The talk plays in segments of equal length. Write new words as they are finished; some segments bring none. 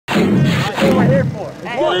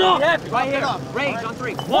Hold it up. Right here. Rage on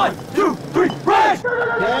 3. 1, 2, 3, Rage!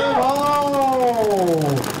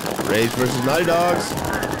 Rage versus Naughty Dogs.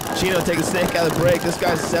 Chino taking snake out of the break. This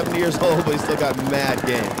guy's 70 years old, but he's still got mad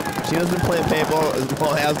game. Chino's been playing paintball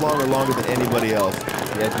as long or longer than anybody else.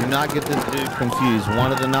 Yeah, do not get this dude confused.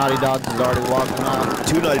 One of the Naughty Dogs is already walking off.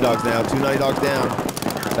 2 Naughty Dogs now. 2 Naughty Dogs down.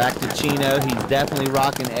 Back to Chino. He's definitely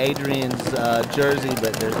rocking Adrian's jersey,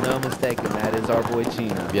 but there's no mistaking that is our boy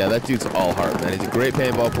Chino. Yeah, that dude's all heart, man. He's a great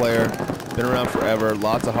paintball player. Been around forever.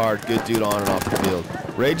 Lots of heart. Good dude on and off the field.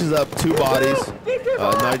 Rage is up 2 bodies.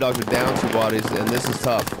 Naughty Dogs are down 2 bodies, and this is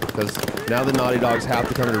tough because now the Naughty Dogs have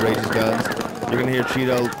to come into Rage's guns. You're going to hear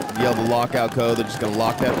Cheeto yell the lockout code. They're just going to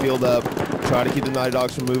lock that field up, try to keep the Naughty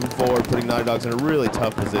Dogs from moving forward, putting Naughty Dogs in a really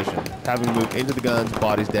tough position. Having to move into the guns,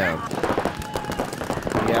 bodies down.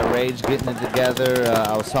 Yeah, Rage getting it together.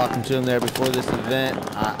 I was talking to him there before this event.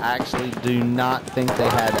 I actually do not think they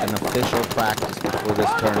had an official practice before this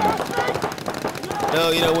tournament.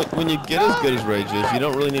 No, you know, when you get as good as Rage is, you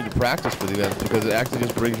don't really need to practice for the events because it actually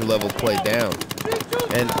just brings your level of play down.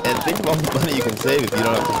 And think of all the money you can save if you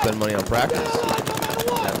don't have to spend money on practice.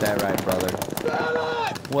 Got that right, brother.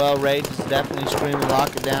 Well, Rage is definitely screaming,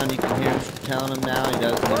 lock it down. You can hear him telling him now he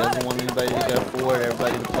doesn't want anybody to go forward,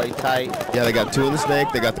 everybody to play tight. Yeah, they got 2 in the snake,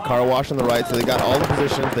 they got the car wash on the right, so they got all the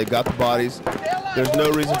positions, they've got the bodies. There's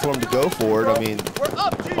no reason for them to go forward. I mean,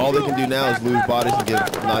 all they can do now is lose bodies and give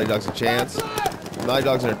Naughty Dogs a chance. Naughty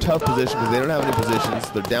Dogs are in a tough position because they don't have any positions.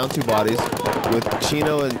 They're down 2 bodies with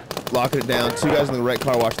Chino and locking it down. 2 guys in the right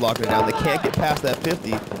car wash locking it down. They can't get past that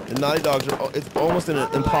 50. The Naughty Dogs it's almost in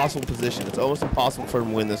an impossible position. It's almost impossible for them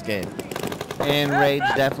to win this game. And Rage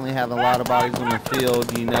definitely have a lot of bodies on the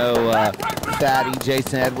field. You know, Fatty,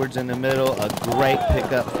 Jason Edwards in the middle. A great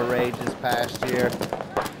pickup for Rage this past year.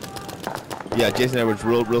 Yeah, Jason Edwards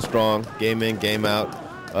real strong. Game in, game out.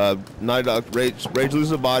 Naughty Dog, Rage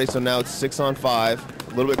loses a body, so now it's 6 on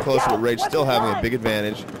 5. A little bit closer, but Rage still having a big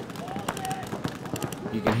advantage.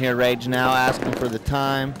 You can hear Rage now asking for the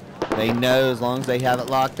time. They know as long as they have it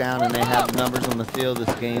locked down and they have the numbers on the field,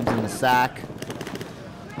 this game's in the sack.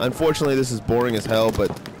 Unfortunately, this is boring as hell, but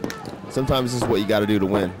sometimes this is what you got to do to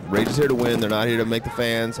win. Rage is here to win. They're not here to make the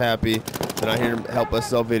fans happy. They're not here to help us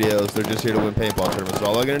sell videos. They're just here to win paintball tournaments. So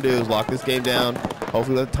all they're going to do is lock this game down,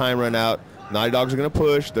 hopefully let the time run out. Naughty Dogs are going to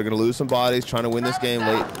push. They're going to lose some bodies trying to win this game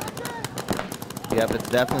late. Yep, it's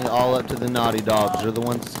definitely all up to the Naughty Dogs. They're the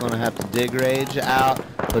ones that's going to have to dig Rage out,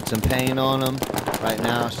 put some pain on them. Right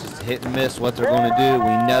now, it's just hit and miss what they're going to do.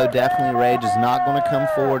 We know definitely Rage is not going to come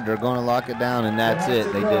forward. They're going to lock it down, and that's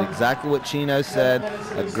it. They did exactly what Chino said.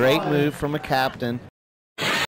 A great move from a captain.